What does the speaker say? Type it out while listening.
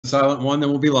silent one, then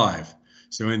we'll be live.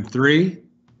 So in 3,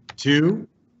 2.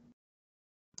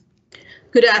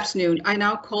 Good afternoon. I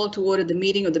now call to order the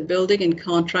meeting of the Building and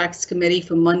Contracts Committee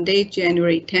for Monday,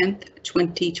 January 10th,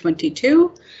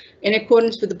 2022, in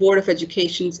accordance with the Board of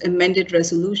Education's amended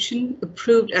resolution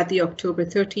approved at the October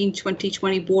 13,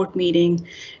 2020 board meeting.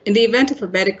 In the event of a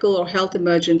medical or health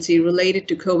emergency related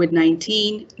to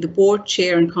COVID-19, the board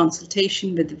chair, in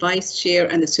consultation with the vice chair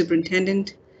and the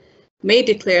superintendent, may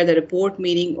declare that a board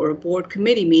meeting or a board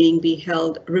committee meeting be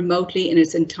held remotely in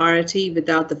its entirety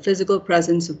without the physical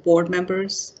presence of board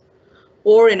members,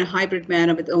 or in a hybrid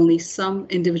manner with only some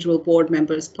individual board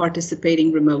members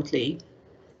participating remotely,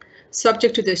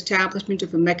 subject to the establishment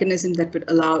of a mechanism that would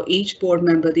allow each board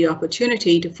member the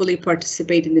opportunity to fully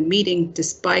participate in the meeting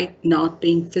despite not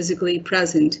being physically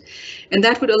present, and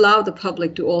that would allow the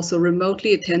public to also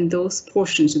remotely attend those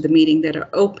portions of the meeting that are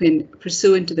open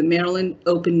pursuant to the Maryland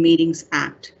Open Meetings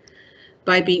Act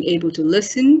by being able to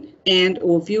listen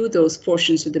and/or view those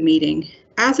portions of the meeting.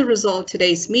 As a result,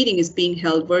 today's meeting is being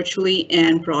held virtually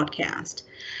and broadcast.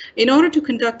 In order to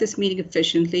conduct this meeting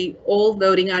efficiently, all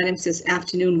voting items this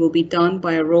afternoon will be done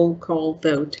by a roll call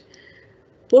vote.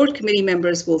 Board committee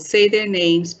members will say their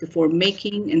names before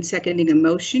making and seconding a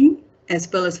motion,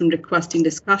 as well as when requesting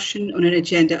discussion on an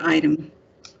agenda item.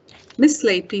 Ms.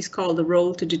 Slade, please call the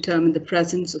roll to determine the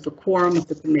presence of a quorum of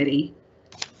the committee.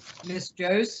 Ms.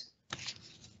 Jose?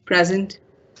 Present.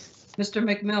 Mr.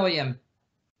 McMillian?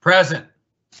 Present.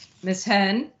 Ms.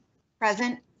 Henn?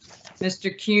 Present. Mr.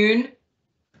 Kuhn?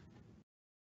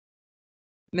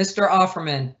 Mr.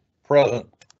 Offerman? Present.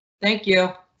 Thank you.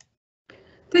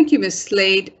 Thank you, Ms.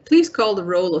 Slade. Please call the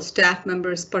roll of staff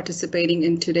members participating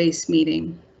in today's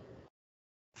meeting.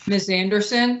 Ms.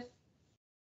 Anderson?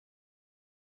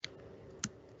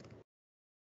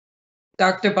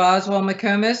 Dr. Boswell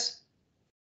McComas?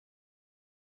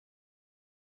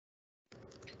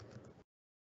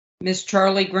 Ms.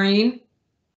 Charlie Green?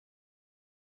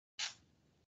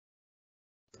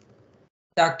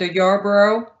 Dr.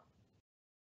 Yarborough?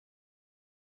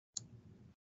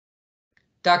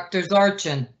 Dr.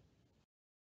 Zarchin?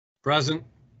 Present.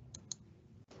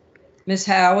 Ms.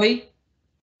 Howie?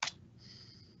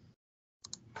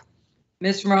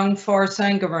 Ms. Rungfar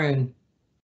Sangaroon?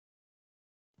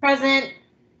 Present.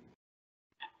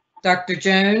 Dr.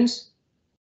 Jones?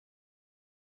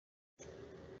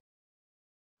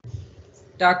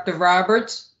 Dr.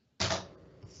 Roberts?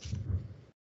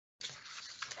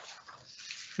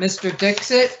 Mr.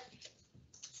 Dixit?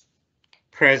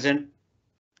 Present.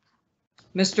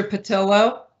 Mr.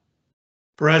 Patillo?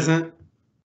 Present.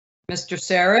 Mr.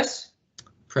 Saris?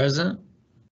 Present.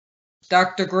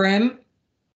 Dr. Grimm?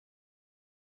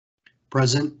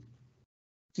 Present.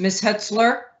 Ms.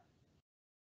 Hetzler?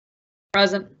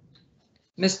 Present.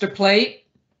 Mr. Plate?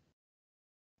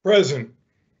 Present.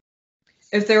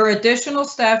 If there are additional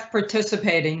staff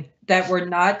participating that were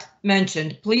not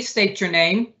mentioned, please state your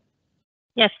name.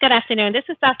 Yes, good afternoon. This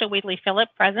is Dr. Wheatley Phillip,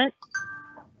 present.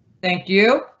 Thank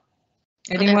you.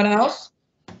 Anyone else?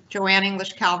 Joanne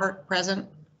English Calvert, present.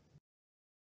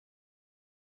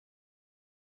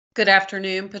 Good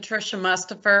afternoon. Patricia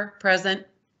Mustafer, present.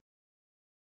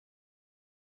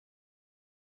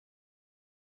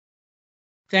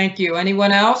 Thank you.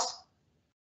 Anyone else?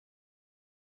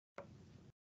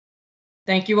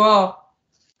 Thank you all.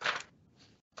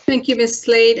 Thank you, Ms.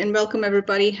 Slade, and welcome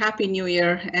everybody. Happy New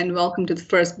Year and welcome to the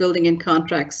first Building and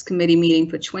Contracts Committee meeting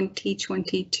for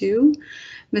 2022.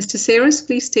 Mr. Saris,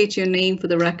 please state your name for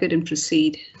the record and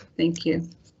proceed. Thank you.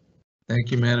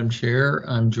 Thank you, Madam Chair.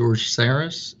 I'm George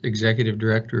Saris, Executive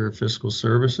Director of Fiscal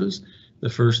Services. The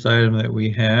first item that we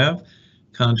have,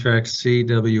 Contract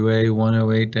CWA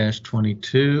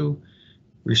 108-22,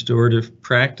 Restorative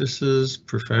Practices,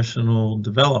 Professional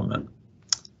Development.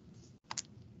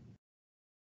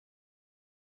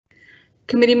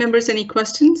 Committee members, any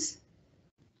questions?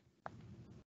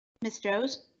 Ms.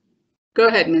 Jose? Go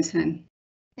ahead, Ms. Henn.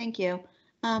 Thank you.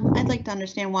 I'd like to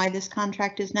understand why this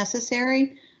contract is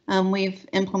necessary. We've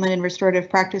implemented restorative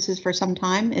practices for some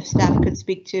time. If staff could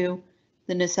speak to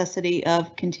the necessity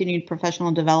of continued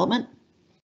professional development.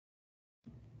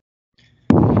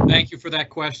 Thank you for that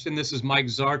question. This is Mike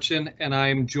Zarchin, and I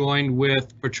am joined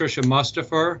with Patricia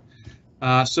Mustafer.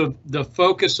 So the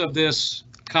focus of this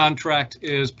contract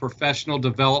is professional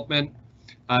development.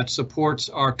 It supports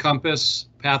our Compass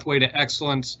Pathway to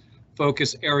Excellence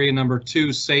focus area number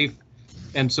 2, safe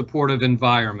and supportive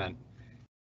environment.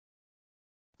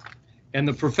 And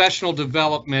the professional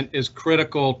development is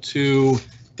critical to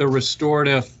the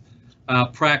restorative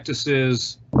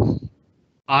practices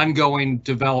ongoing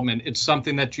development. It's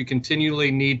something that you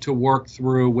continually need to work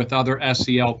through with other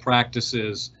SEL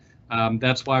practices.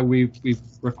 That's why we've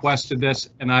requested this,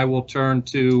 and I will turn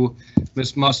to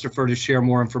Ms. Mustafer to share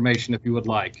more information if you would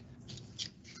like.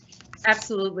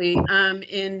 Absolutely.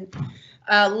 In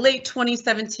late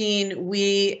 2017,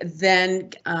 we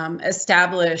then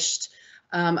established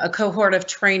a cohort of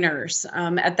trainers.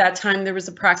 At that time, there was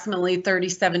approximately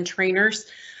 37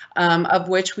 trainers, of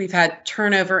which we've had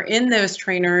turnover in those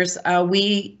trainers.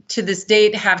 We, to this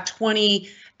date, have 20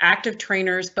 active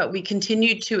trainers, but we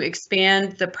continue to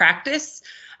expand the practice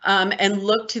and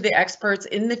look to the experts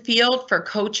in the field for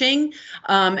coaching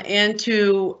and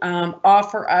to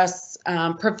offer us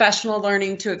professional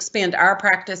learning to expand our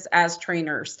practice as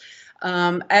trainers.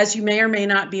 As you may or may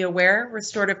not be aware,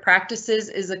 restorative practices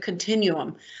is a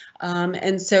continuum.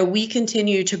 And so we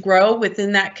continue to grow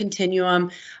within that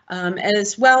continuum, and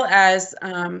as well as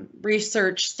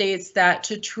research states that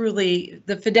to truly,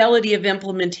 the fidelity of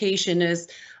implementation is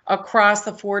across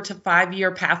a 4 to 5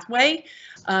 year pathway.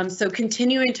 So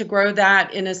continuing to grow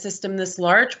that in a system this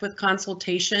large with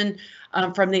consultation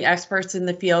from the experts in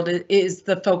the field is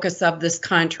the focus of this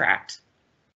contract.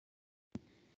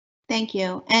 Thank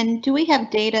you. And do we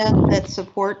have data that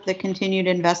support the continued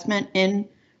investment in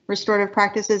restorative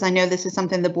practices? I know this is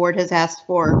something the board has asked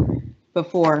for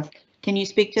before. Can you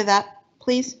speak to that,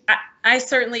 please? I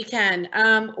certainly can.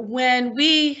 When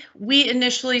we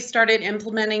initially started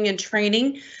implementing and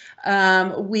training,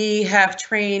 we have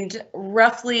trained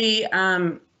roughly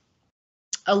a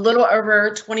little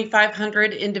over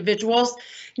 2,500 individuals.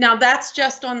 Now that's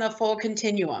just on the full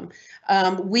continuum.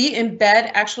 We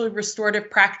embed actually restorative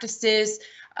practices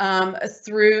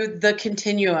through the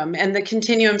continuum, and the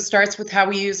continuum starts with how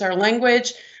we use our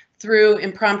language, through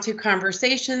impromptu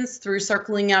conversations, through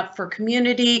circling up for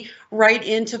community, right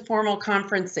into formal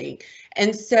conferencing.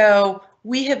 And so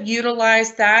we have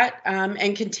utilized that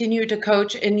and continue to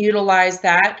coach and utilize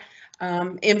that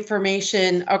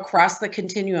information across the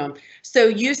continuum. So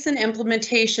use and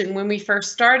implementation, when we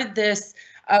first started this,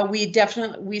 we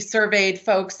surveyed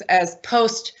folks as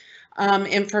post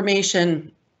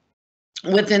information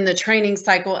within the training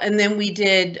cycle, and then we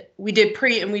did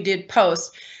pre and we did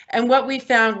post. And what we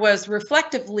found was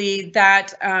reflectively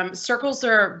that circles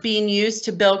are being used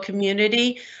to build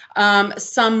community,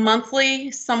 some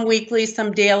monthly, some weekly,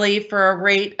 some daily, for a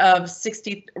rate of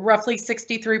roughly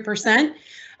 63%.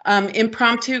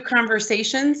 Impromptu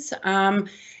conversations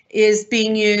is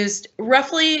being used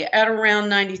roughly at around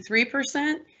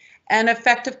 93%, and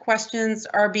effective questions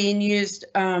are being used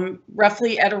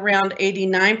roughly at around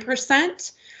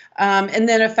 89%. And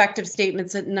then effective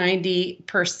statements at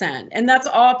 90%. And that's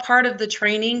all part of the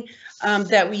training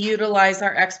that we utilize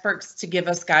our experts to give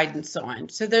us guidance on.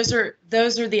 So those are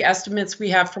the estimates we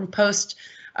have from post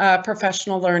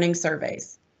professional learning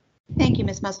surveys. Thank you,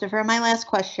 Ms. Mustafer. My last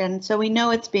question. So we know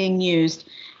it's being used.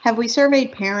 Have we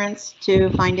surveyed parents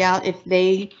to find out if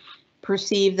they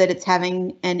perceive that it's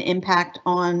having an impact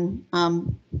on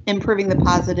improving the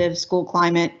positive school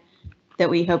climate that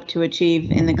we hope to achieve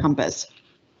in the Compass?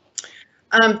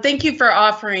 Thank you for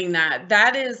offering that.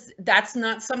 That's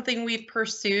not something we've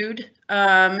pursued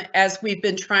as we've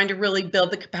been trying to really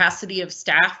build the capacity of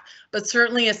staff, but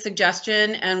certainly a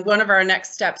suggestion and one of our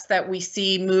next steps that we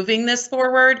see moving this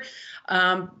forward.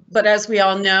 But as we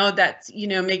all know, that's,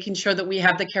 making sure that we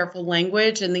have the careful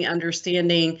language and the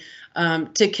understanding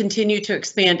to continue to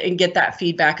expand and get that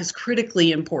feedback is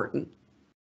critically important.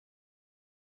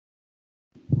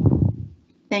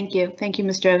 Thank you. Thank you,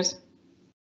 Ms. Joes.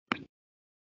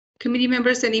 Committee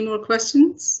members, any more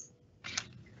questions?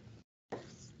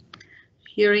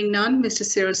 Hearing none, Mr.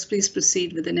 Saros, please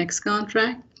proceed with the next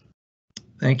contract.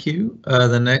 Thank you.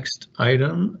 The next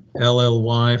item,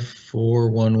 LLY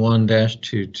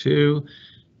 411-22,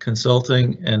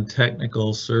 Consulting and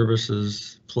Technical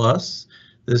Services Plus.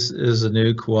 This is a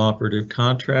new cooperative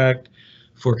contract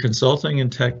for consulting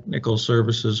and technical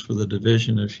services for the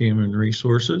Division of Human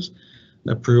Resources.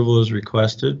 Approval is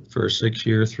requested for a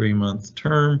 6-year, 3-month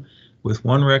term with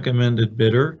one recommended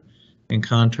bidder and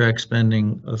contract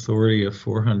spending authority of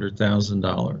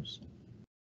 $400,000.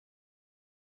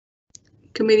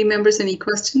 Committee members, any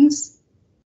questions?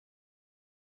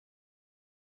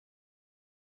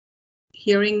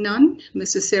 Hearing none,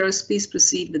 Mr. Saros, please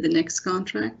proceed with the next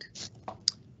contract.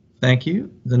 Thank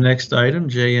you. The next item,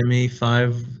 JME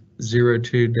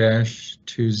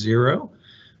 502-20.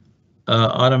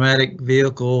 Automatic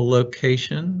Vehicle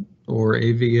Location, or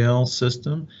AVL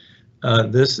system.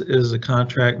 This is a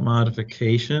contract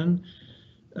modification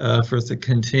for the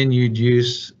continued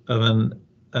use of an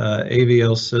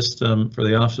AVL system for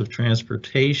the Office of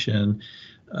Transportation.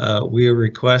 We are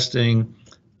requesting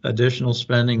additional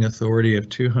spending authority of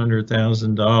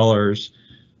 $200,000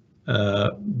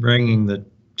 bringing the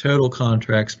total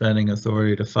contract spending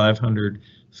authority to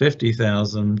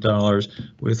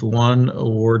 $550,000 with one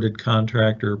awarded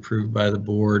contractor approved by the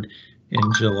board in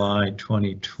July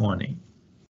 2020.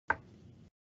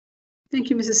 Thank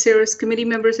you, Mrs. Saris. Committee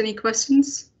members, any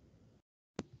questions?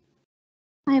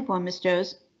 I have one, Ms.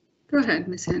 Joes. Go ahead,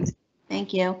 Ms. Hans.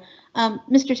 Thank you.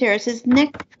 Mr. Saris, is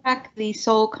NextTrack the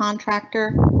sole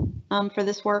contractor for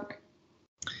this work?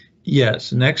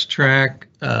 Yes, NextTrack,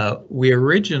 we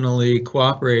originally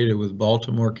cooperated with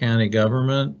Baltimore County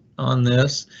government on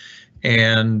this,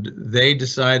 and they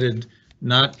decided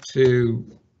not to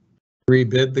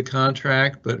rebid the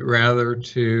contract, but rather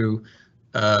to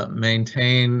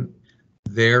maintain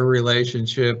their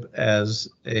relationship as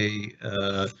a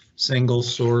single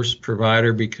source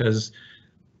provider, because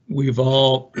we've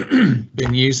all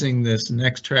been using this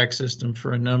NextTrack system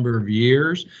for a number of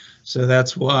years. So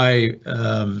that's why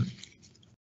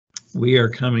we are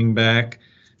coming back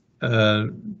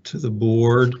to the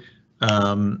board.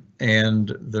 And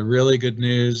the really good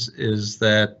news is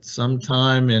that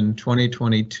sometime in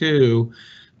 2022,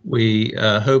 we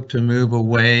hope to move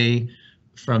away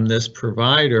from this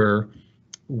provider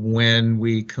when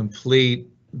we complete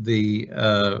the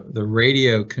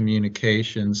radio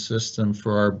communication system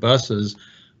for our buses,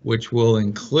 which will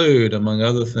include, among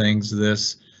other things,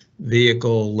 this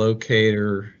vehicle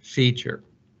locator feature.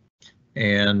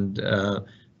 And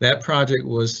that project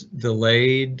was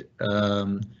delayed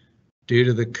due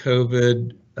to the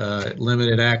COVID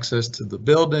limited access to the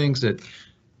buildings. It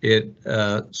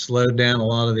slowed down a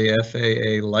lot of the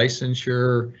FAA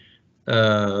licensure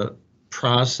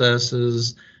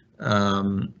processes,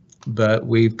 but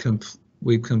we've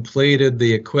completed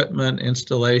the equipment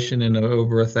installation in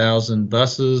over 1,000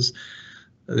 buses.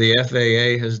 The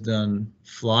FAA has done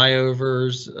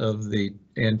flyovers of the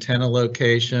antenna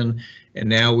location, and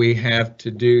now we have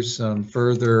to do some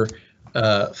further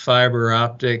fiber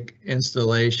optic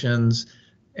installations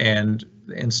and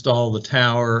install the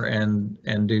tower and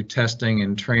do testing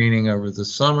and training over the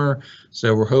summer.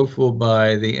 So we're hopeful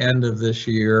by the end of this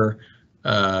year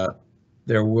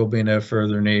there will be no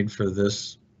further need for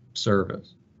this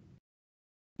service.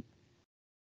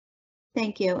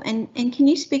 Thank you. And can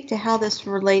you speak to how this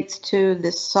relates to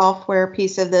the software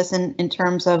piece of this in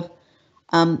terms of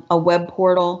a web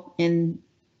portal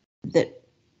that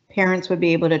parents would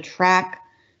be able to track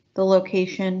the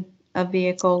location of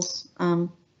vehicles? I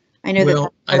know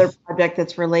that that's another project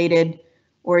that's related,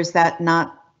 or is that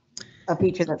not a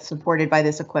feature that's supported by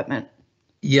this equipment?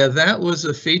 Yeah, that was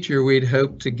a feature we'd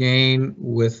hoped to gain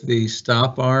with the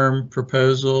stop arm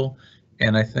proposal,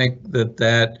 and I think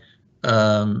that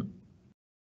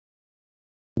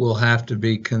will have to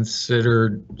be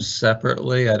considered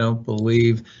separately. I don't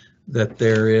believe that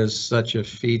there is such a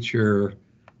feature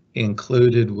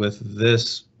included with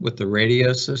the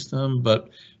radio system, but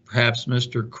perhaps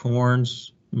Mr.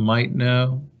 Corns might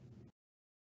know,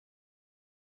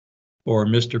 or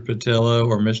Mr. Patillo,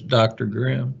 or Dr.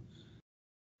 Grimm,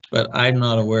 but I'm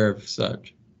not aware of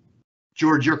such.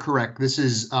 George, you're correct. This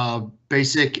is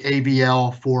basic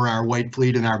AVL for our white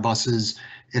fleet and our buses.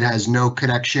 It has no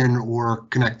connection or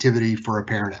connectivity for a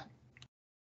parent app.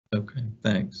 Okay,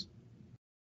 thanks.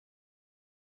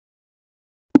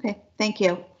 Okay, thank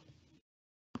you.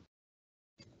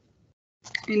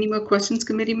 Any more questions,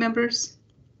 committee members?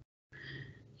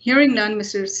 Hearing none,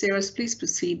 Mr. Saris, please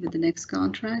proceed with the next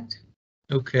contract.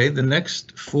 Okay, the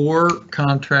next 4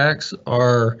 contracts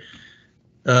are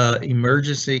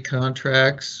emergency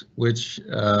contracts, which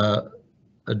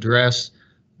address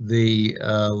the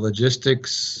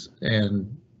logistics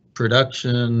and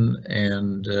production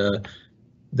and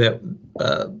that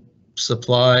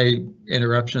supply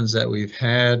interruptions that we've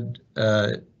had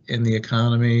in the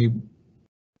economy,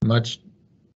 much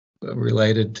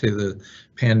related to the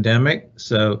pandemic.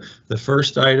 So the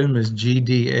first item is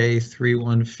GDA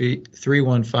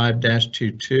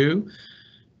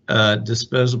 315-22,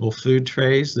 disposable food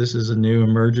trays. This is a new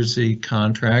emergency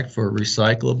contract for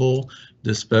recyclable,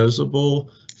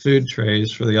 disposable food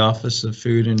trays for the Office of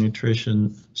Food and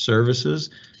Nutrition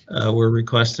Services. We're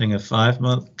requesting a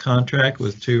 5-month contract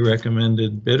with 2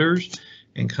 recommended bidders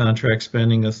and contract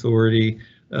spending authority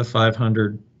of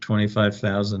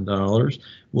 $525,000.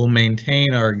 We'll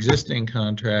maintain our existing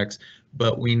contracts,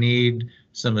 but we need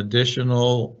some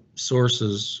additional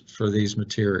sources for these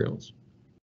materials.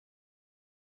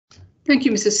 Thank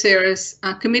you, Mrs. Saris.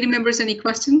 Committee members, any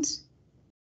questions?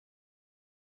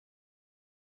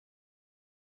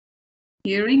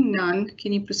 Hearing none,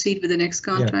 can you proceed with the next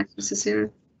contract, Mrs.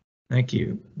 Saris? Thank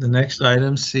you. The next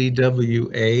item,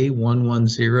 CWA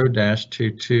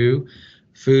 110-22,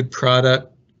 food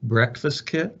product breakfast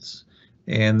kits.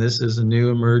 And this is a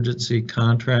new emergency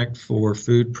contract for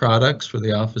food products for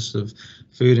the Office of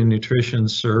Food and Nutrition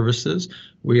Services.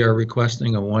 We are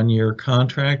requesting a 1-year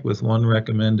contract with one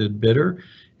recommended bidder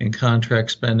and contract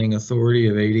spending authority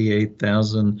of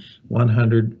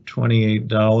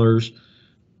 $88,128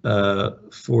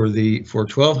 for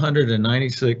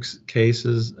 1,296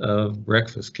 cases of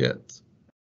breakfast kits.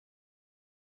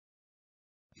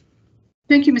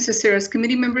 Thank you, Mrs. Saras.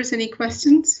 Committee members, any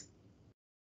questions?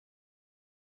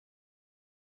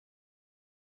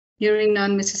 Hearing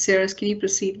none, Mrs. Saras, can you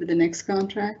proceed with the next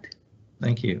contract?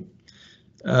 Thank you.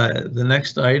 The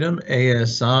next item,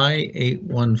 ASI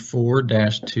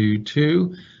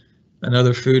 814-22,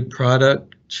 another food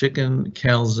product, chicken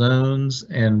calzones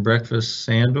and breakfast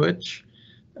sandwich.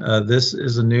 This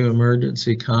is a new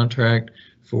emergency contract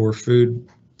for food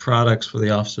products for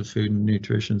the Office of Food and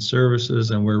Nutrition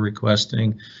Services, and we're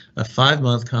requesting a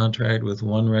 5-month contract with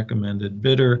one recommended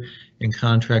bidder and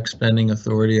contract spending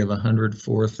authority of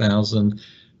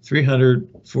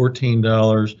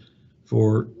 $104,314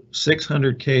 for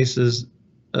 600 cases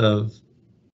of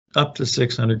up to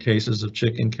 600 cases of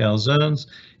chicken calzones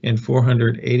and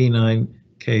 489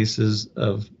 cases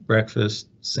of breakfast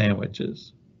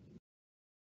sandwiches.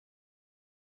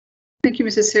 Thank you,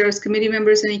 Mrs. Saras. Committee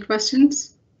members, any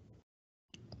questions?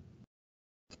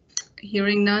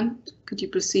 Hearing none, could you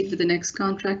proceed with the next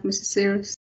contract, Mrs.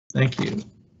 Saras? Thank you.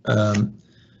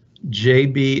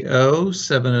 JBO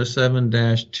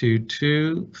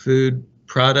 707-22, food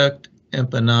product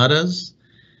empanadas.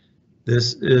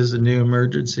 This is a new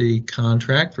emergency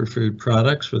contract for food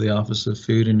products for the Office of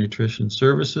Food and Nutrition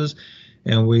Services,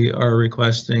 and we are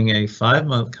requesting a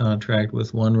 5-month contract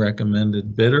with one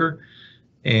recommended bidder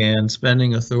and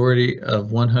spending authority of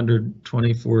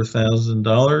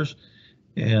 $124,000.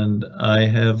 And I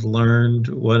have learned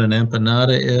what an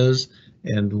empanada is,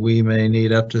 and we may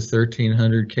need up to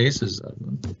 1,300 cases of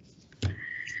them.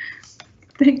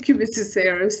 Thank you, Mrs.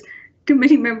 Saras.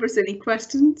 Committee members, any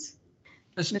questions?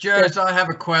 Mr. Jones, I have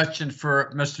a question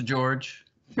for Mr. George.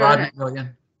 Rodney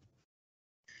William.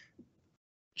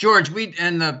 George,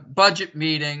 in the budget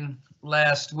meeting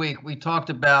last week, we talked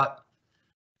about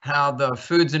how the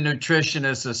foods and nutrition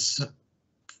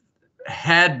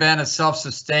had been a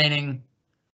self-sustaining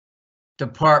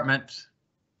department,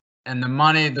 and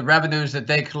the revenues that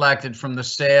they collected from the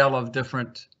sale of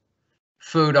different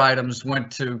food items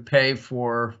went to pay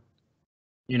for,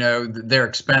 their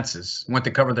expenses, went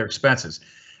to cover their expenses.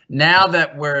 Now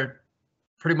that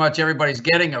pretty much everybody's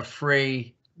getting a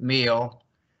free meal,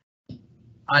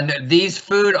 I know these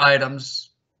food items,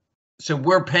 so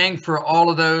we're paying for all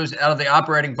of those out of the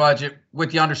operating budget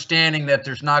with the understanding that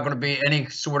there's not going to be any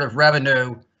sort of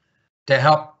revenue to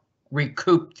help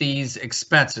recoup these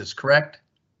expenses, correct?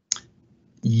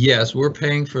 Yes, we're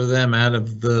paying for them out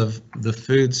of the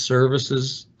food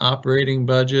services operating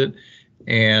budget,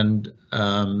 and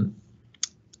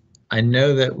I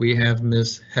know that we have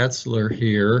Ms. Hetzler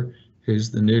here, who's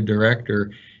the new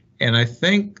director, and I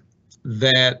think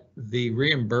that the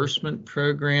reimbursement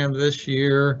program this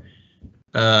year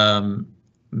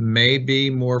may be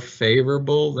more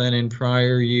favorable than in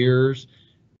prior years,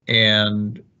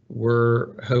 and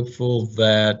we're hopeful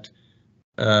that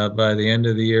by the end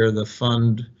of the year, the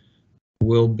fund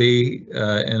will be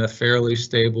in a fairly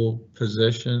stable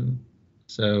position.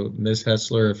 So, Ms.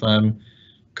 Hetzler, if I'm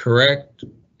correct,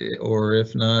 or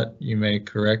if not, you may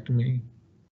correct me.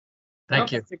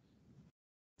 Thank you.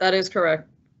 That is correct.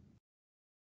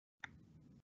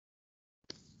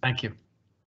 Thank you.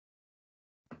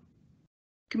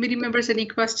 Committee members, any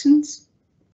questions?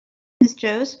 Ms.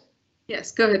 Joes?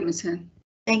 Yes, go ahead, Ms. Hen.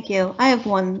 Thank you. I have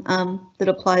one that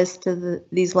applies to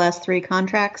these last 3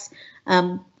 contracts.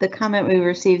 The comment we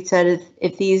received said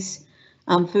if these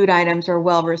food items are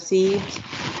well received,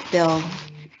 they'll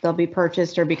be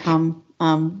purchased or become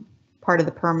part of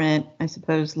the permanent, I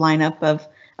suppose, lineup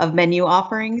of menu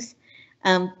offerings.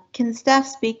 Can staff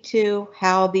speak to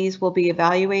how these will be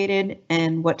evaluated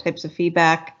and what types of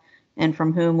feedback and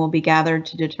from whom will be gathered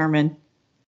to determine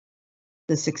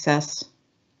the success?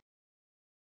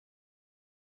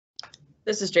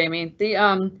 This is Jamie.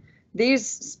 These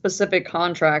specific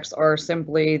contracts are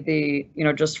simply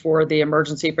just for the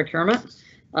emergency procurement.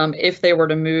 If they were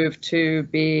to move to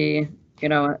be,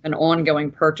 an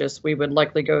ongoing purchase, we would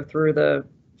likely go through the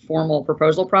formal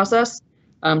proposal process.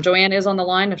 Joanne is on the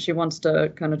line if she wants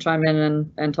to kind of chime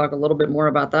in and talk a little bit more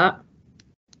about that.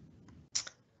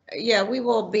 Yeah, we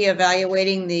will be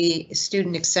evaluating the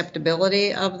student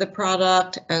acceptability of the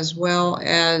product as well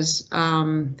as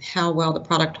how well the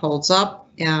product holds up.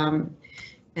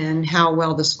 and how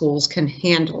well the schools can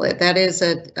handle it. That is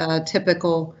a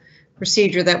typical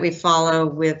procedure that we follow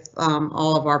with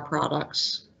all of our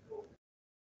products.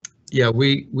 Yeah,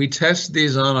 we test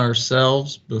these on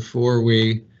ourselves before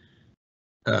we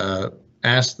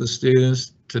ask the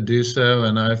students to do so,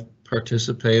 and I've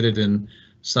participated in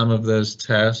some of those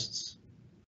tests.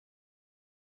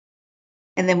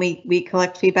 And then we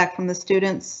collect feedback from the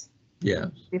students? Yeah.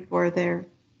 Before they're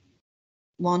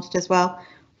launched as well.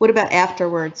 What about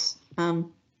afterwards?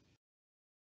 Can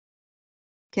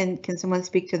someone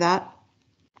speak to that?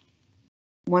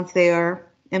 Once they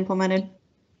are implemented?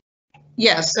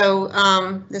 Yes, so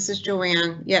this is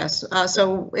Joanne. Yes,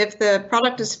 so if the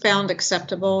product is found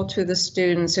acceptable to the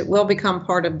students, it will become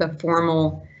part of the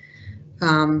formal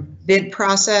bid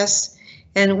process.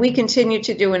 And we continue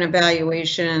to do an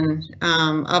evaluation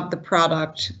of the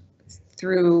product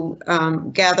through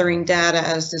gathering data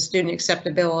as to student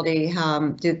acceptability. How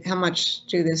much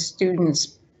do the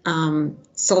students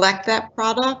select that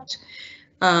product?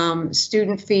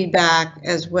 Student feedback,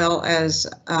 as well as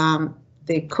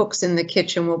the cooks in the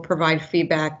kitchen will provide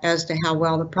feedback as to how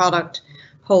well the product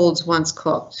holds once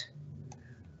cooked.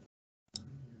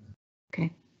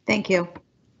 Okay, thank you.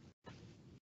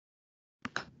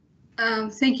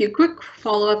 Thank you. Quick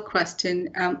follow-up question.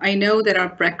 I know that our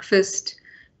breakfast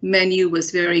menu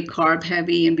was very carb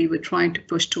heavy and we were trying to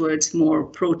push towards more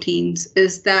proteins.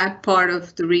 Is that part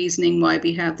of the reasoning why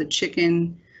we have the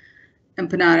chicken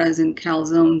empanadas and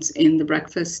calzones in the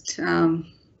breakfast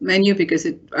menu? Because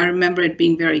I remember it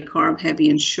being very carb heavy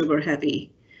and sugar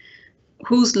heavy.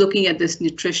 Who's looking at this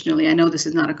nutritionally? I know this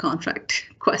is not a contract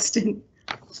question.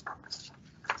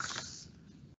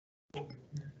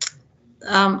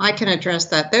 I can address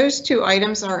that. Those two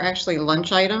items are actually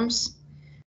lunch items.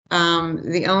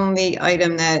 The only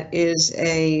item that is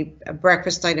a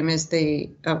breakfast item is the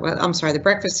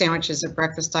breakfast sandwich is a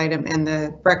breakfast item, and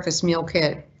the breakfast meal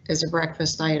kit is a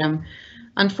breakfast item.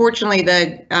 Unfortunately,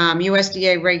 the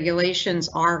USDA regulations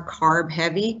are carb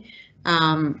heavy.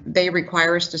 They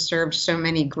require us to serve so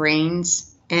many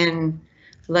grains and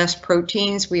less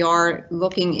proteins. We are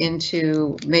looking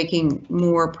into making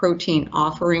more protein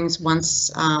offerings once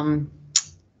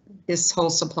this whole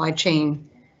supply chain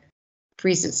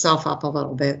frees itself up a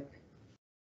little bit.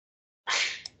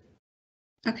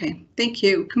 Okay, thank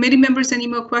you. Committee members, any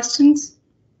more questions?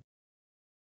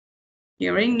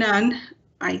 Hearing none,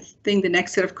 I think the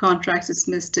next set of contracts is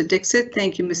Mr. Dixit.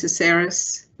 Thank you, Mrs.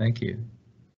 Saris. Thank you.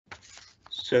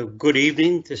 So good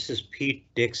evening. This is Pete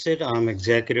Dixit. I'm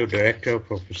Executive Director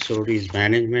for Facilities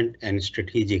Management and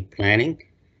Strategic Planning.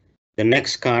 The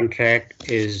next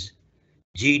contract is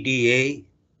GDA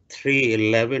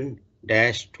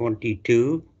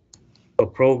 311-22 for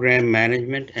Program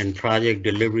Management and Project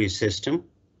Delivery System.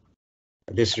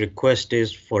 This request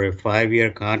is for a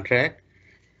 5-year contract.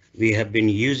 We have been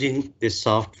using this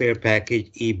software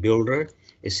package eBuilder.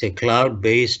 It's a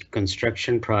cloud-based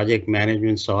construction project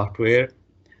management software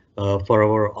for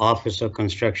our Office of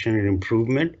Construction and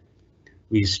Improvement.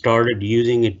 We started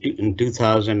using it in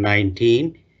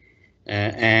 2019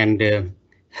 and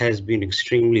has been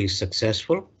extremely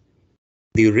successful.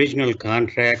 The original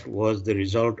contract was the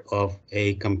result of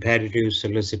a competitive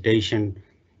solicitation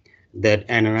that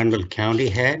Anne Arundel County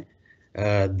had.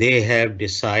 They have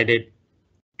decided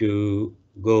to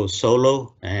go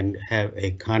solo and have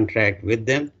a contract with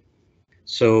them.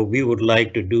 So we would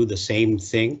like to do the same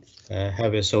thing,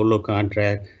 have a solo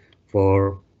contract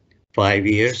for 5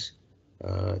 years.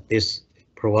 This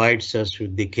provides us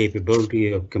with the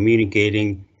capability of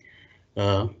communicating,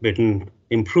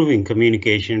 improving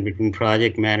communication between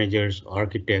project managers,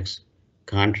 architects,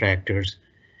 contractors,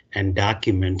 and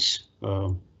documents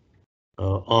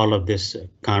all of this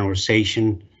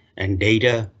conversation and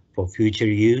data for future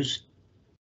use.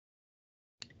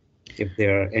 If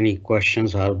there are any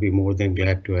questions, I'll be more than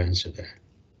glad to answer that.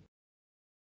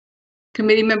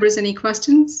 Committee members, any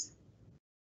questions?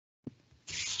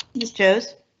 Ms.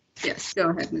 Joes? Yes, go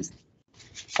ahead, Ms.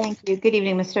 Thank you. Good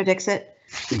evening, Mr. Dixit.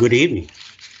 Good evening.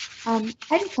 I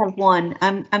just have one.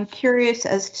 I'm curious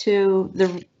as to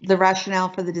the rationale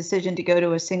for the decision to go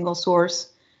to a single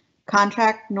source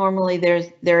contract. Normally,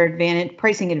 there are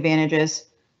pricing advantages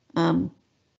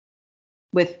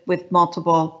with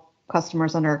multiple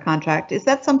customers under a contract. Is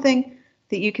that something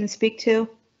that you can speak to?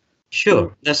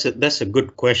 Sure, that's a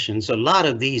good question. So a lot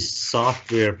of these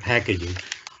software packages,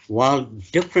 while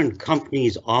different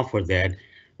companies offer that,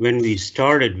 when we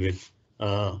started with,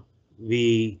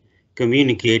 we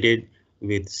communicated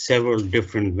with several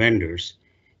different vendors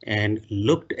and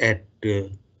looked at the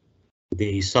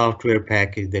software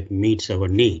package that meets our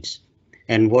needs.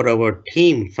 And what our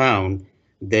team found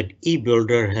that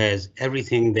eBuilder has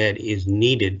everything that is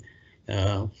needed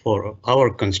for our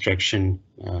construction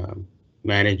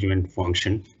management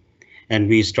function. And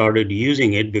we started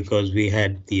using it because we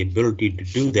had the ability to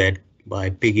do that by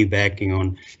piggybacking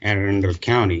on Anne Arundel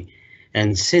County.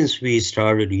 And since we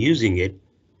started using it,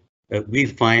 we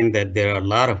find that there are a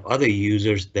lot of other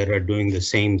users that are doing the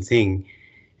same thing.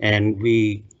 And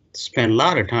we spend a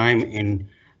lot of time in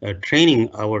training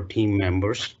our team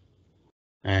members,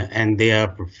 and they are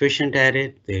proficient at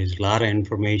it. There's a lot of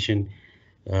information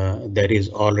that is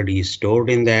already stored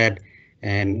in that,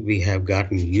 and we have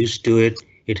gotten used to it.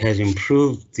 It has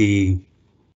improved the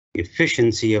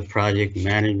efficiency of project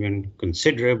management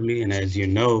considerably, and as you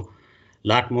know, a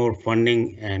lot more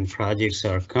funding and projects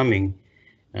are coming,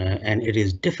 and it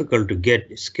is difficult to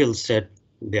get skill set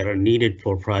that are needed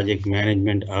for project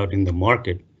management out in the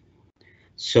market.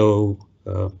 So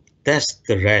that's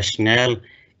the rationale.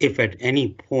 If at any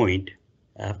point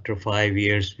after 5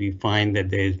 years we find that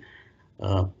there's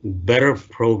a better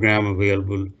program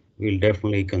available, we'll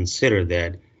definitely consider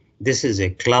that. This is a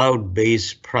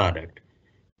cloud-based product,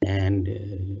 and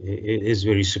it is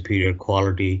very superior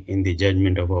quality in the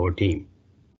judgment of our team.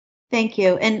 Thank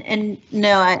you. And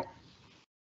no,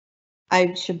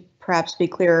 I should perhaps be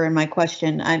clearer in my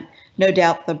question. I'm no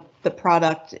doubt the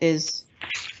product is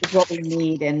what we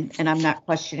need, and I'm not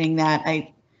questioning that.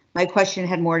 My question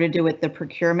had more to do with the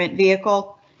procurement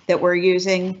vehicle that we're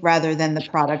using rather than the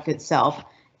product itself.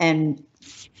 And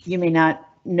you may not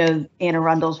know Anne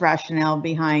Arundel's rationale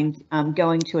behind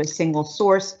going to a single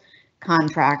source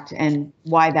contract and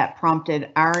why that prompted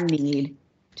our need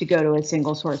to go to a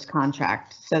single source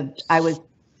contract. So I was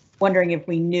wondering if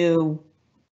we knew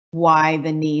why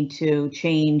the need to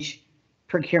change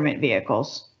procurement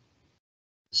vehicles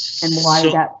and why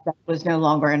that was no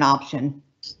longer an option.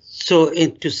 So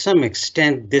to some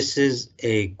extent, this is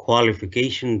a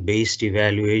qualification-based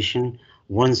evaluation.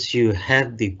 Once you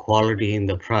have the quality in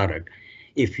the product,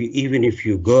 even if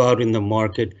you go out in the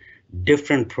market,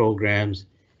 different programs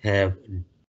have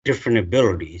different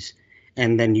abilities,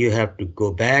 and then you have to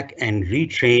go back and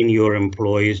retrain your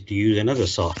employees to use another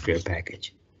software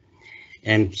package.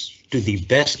 And to the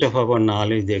best of our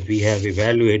knowledge that we have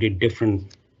evaluated different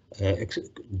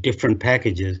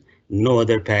packages, no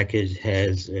other package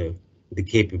has the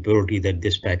capability that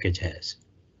this package has.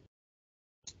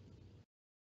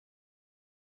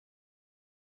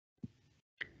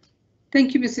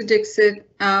 Thank you, Mr. Dixit,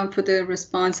 for the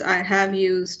response. I have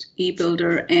used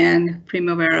eBuilder and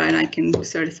Primavera, and I can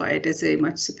certify it as a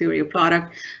much superior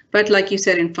product. But like you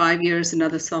said, in 5 years,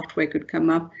 another software could come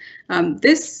up.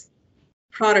 This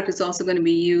product is also going to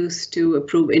be used to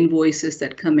approve invoices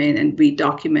that come in and be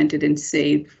documented and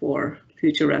saved for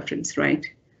future reference, right?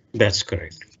 That's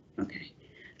correct. Okay.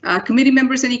 Committee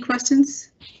members, any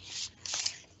questions?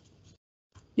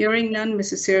 Hearing none,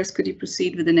 Mrs. Sayers, could you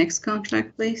proceed with the next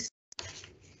contract, please?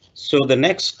 So the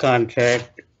next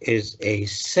contract is a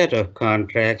set of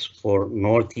contracts for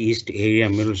Northeast Area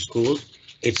Middle Schools.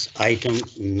 It's item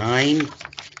 9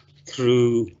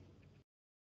 through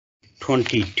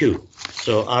 22.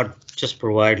 So I'll just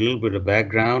provide a little bit of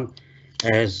background.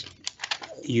 As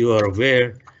you are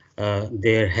aware,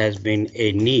 there has been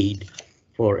a need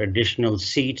for additional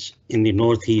seats in the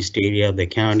Northeast area of the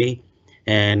county,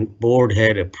 and board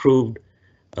had approved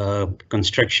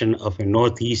construction of a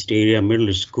Northeast area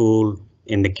middle school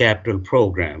in the capital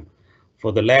program.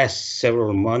 For the last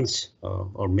several months,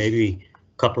 or maybe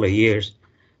a couple of years,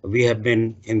 we have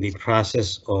been in the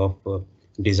process of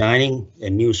designing a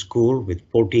new school with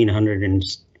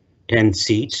 1,410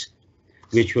 seats,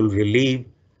 which will relieve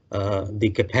the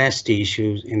capacity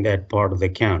issues in that part of the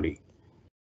county.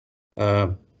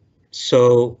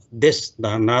 So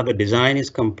now the design is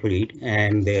complete,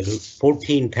 and there are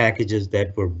 14 packages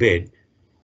that were bid.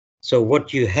 So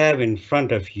what you have in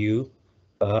front of you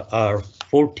are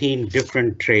 14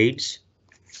 different trades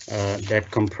that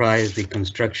comprise the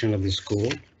construction of the school.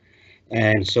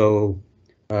 And so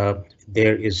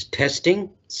there is testing,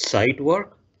 site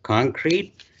work,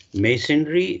 concrete,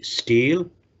 masonry, steel,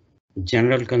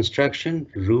 general construction,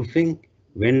 roofing,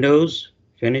 windows,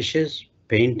 finishes,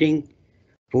 painting,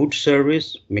 food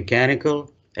service, mechanical,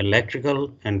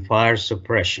 electrical, and fire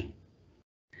suppression.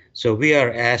 So we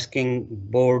are asking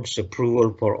board's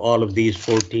approval for all of these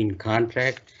 14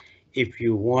 contracts. If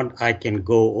you want, I can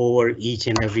go over each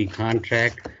and every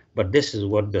contract, but this is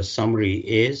what the summary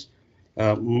is.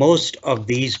 Most of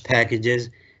these packages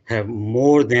have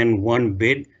more than one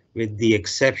bid, with the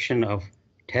exception of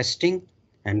testing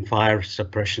and fire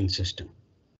suppression system.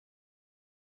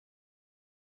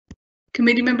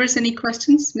 Committee members, any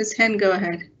questions? Ms. Henn, go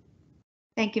ahead.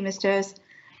 Thank you, Mr. Oz.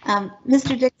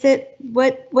 Mr. Dixit,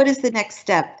 what is the next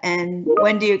step, and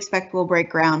when do you expect we'll break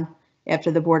ground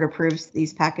after the board approves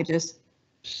these packages?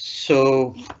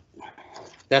 So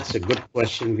that's a good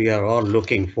question. We are all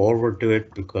looking forward to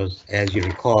it because, as you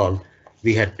recall,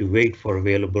 we had to wait for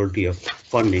availability of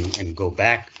funding and go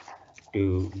back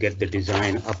to get the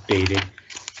design updated.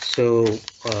 So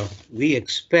we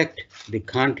expect the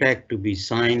contract to be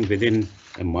signed within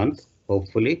a month,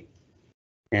 hopefully,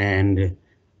 and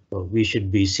we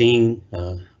should be seeing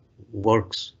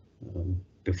works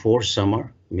before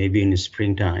summer, maybe in the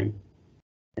springtime,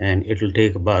 and it'll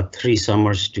take about 3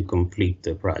 summers to complete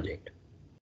the project.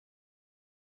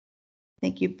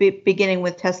 Thank you. Beginning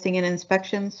with testing and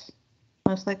inspections,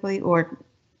 most likely, or?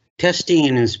 Testing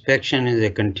and inspection is a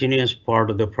continuous part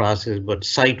of the process, but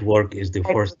site work is the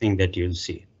first thing that you'll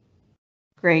see.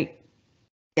 Great.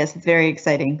 Yes, it's very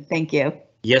exciting. Thank you.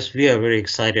 Yes, we are very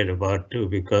excited about too,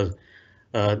 because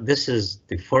this is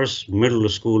the first middle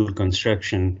school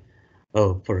construction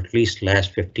for at least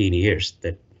last 15 years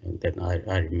that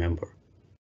I remember.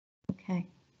 Okay,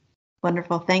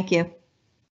 wonderful. Thank you.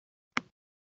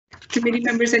 Committee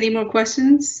members, any more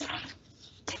questions?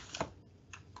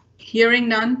 Hearing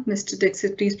none, Mr.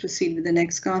 Dixit, please proceed with the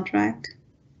next contract.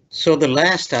 So the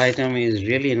last item is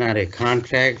really not a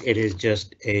contract. It is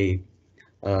just a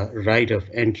right of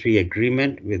entry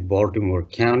agreement with Baltimore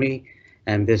County.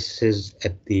 And this is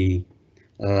at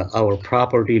our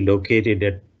property located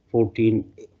at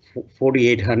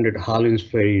 4800 Hollins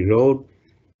Ferry Road.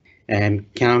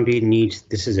 And county needs,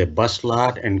 this is a bus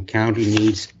lot, and county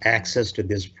needs access to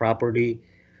this property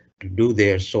to do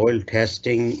their soil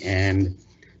testing and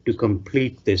to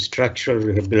complete the structural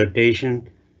rehabilitation.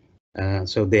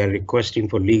 So they are requesting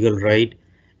for legal right,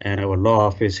 and our law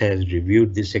office has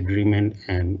reviewed this agreement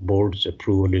and board's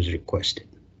approval is requested.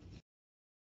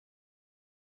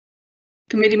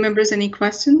 Committee members, any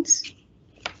questions?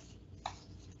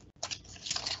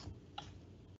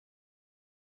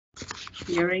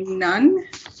 Hearing none.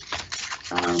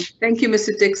 Thank you,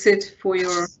 Mr. Dixit, for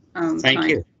your Thank time.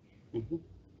 you.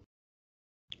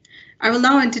 I will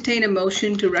now entertain a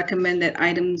motion to recommend that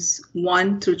items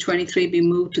 1 through 23 be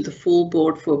moved to the full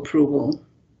board for approval.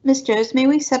 Ms. Joes, may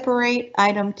we separate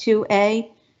item 2A,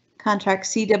 contract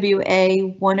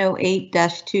CWA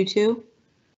 108-22?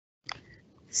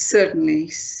 Certainly.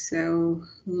 So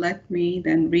let me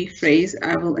then rephrase.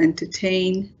 I will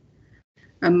entertain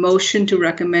a motion to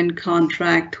recommend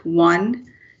contract 1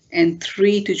 and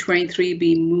 3 to 23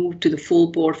 be moved to the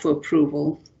full board for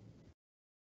approval.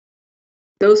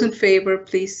 Those in favor,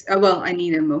 please. Well, I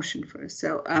need a motion first.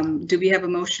 So do we have a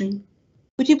motion?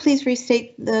 Would you please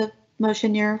restate the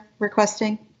motion you're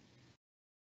requesting?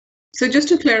 So just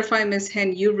to clarify, Ms.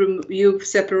 Henn, you've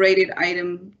separated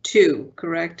item 2,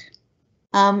 correct?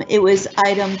 It was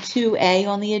item 2A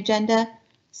on the agenda,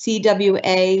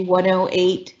 CWA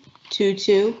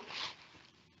 108-22.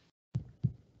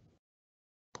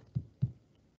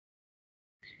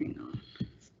 Hang on.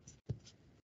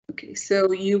 Okay,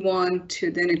 so you want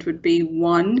to, then it would be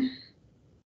 1.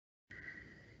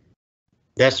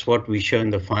 That's what we show in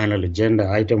the final agenda,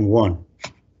 item 1.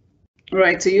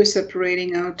 Right, so you're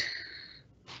separating out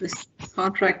this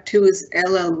contract 2 is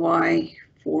LLY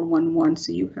 411,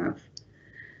 so you have.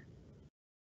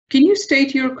 Can you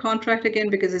state your contract again,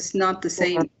 because it's not the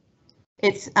same?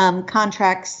 It's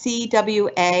contract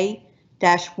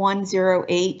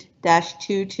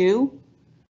CWA-108-22.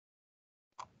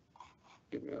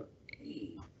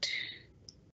 08.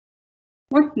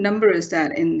 What number is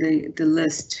that in the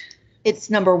list? It's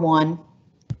number 1.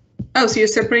 Oh, so you're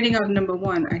separating out number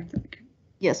 1, I think.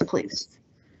 Yes, please.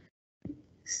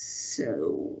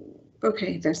 So,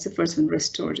 okay, that's the first one,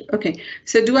 restored. Okay,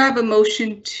 so do I have a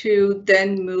motion to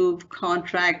then move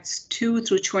contracts 2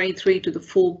 through 23 to the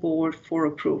full board for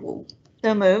approval?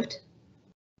 So moved.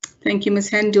 Thank you, Ms.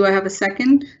 Henn. Do I have a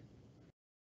second?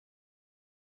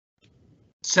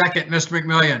 Second, Mr.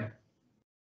 McMillian.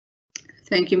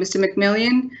 Thank you, Mr.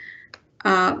 McMillian.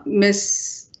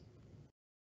 Ms.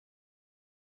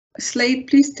 Slade,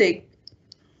 please take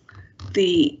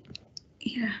the,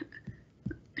 yeah,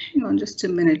 hang on just a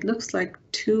minute. Looks like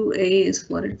 2A is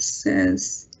what it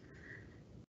says.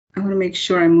 I want to make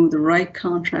sure I move the right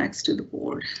contracts to the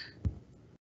board.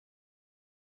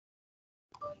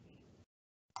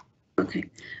 Okay,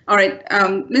 all right.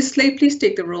 Ms. Slade, please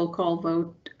take the roll call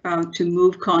vote to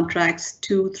move contracts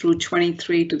 2 through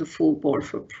 23 to the full board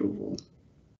for approval.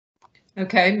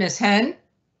 Okay, Ms. Henn,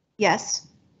 Yes.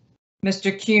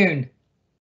 Mr. Kuhn.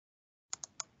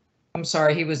 I'm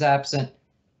sorry, he was absent.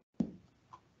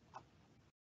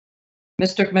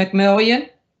 Mr.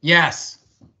 McMillian, Yes.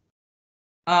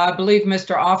 I believe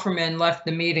Mr. Offerman left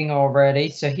the meeting already,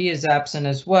 so he is absent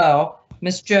as well.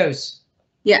 Ms. Jose?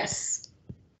 Yes.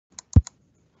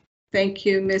 Thank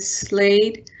you, Ms.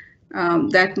 Slade.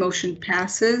 That motion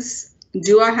passes.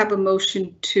 Do I have a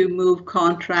motion to move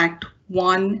contract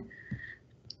 1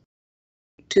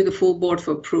 to the full board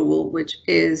for approval, which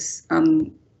is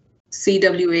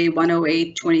CWA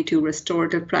 108-22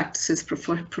 Restorative Practices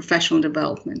Professional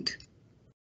Development?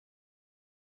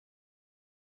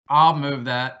 I'll move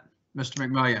that, Mr.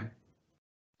 McMillian.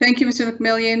 Thank you, Mr.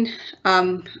 McMillian.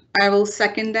 I will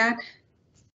second that.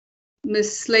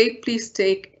 Ms. Slade, please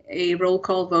take a roll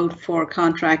call vote for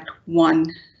contract 1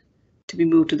 to be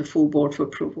moved to the full board for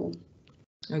approval.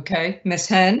 Okay, Ms.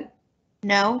 Henn?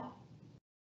 No.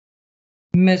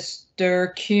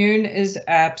 Mr. Kuhn is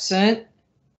absent.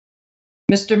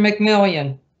 Mr.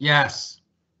 McMillian? Yes.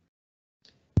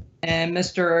 And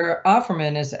Mr.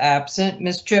 Offerman is absent.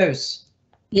 Ms. Jose?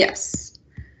 Yes.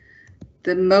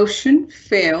 The motion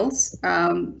fails.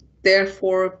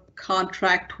 Therefore,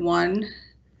 contract 1,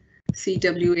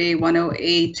 CWA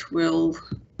 108, will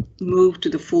move to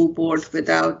the full board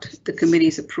without the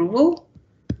committee's approval.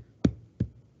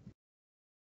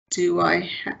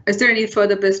 Is there any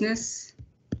further business?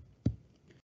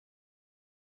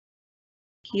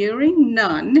 Hearing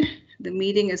none, the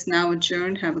meeting is now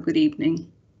adjourned. Have a good evening.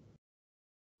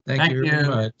 Thank you very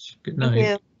much. Good night. Thank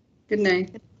you. Good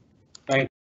night.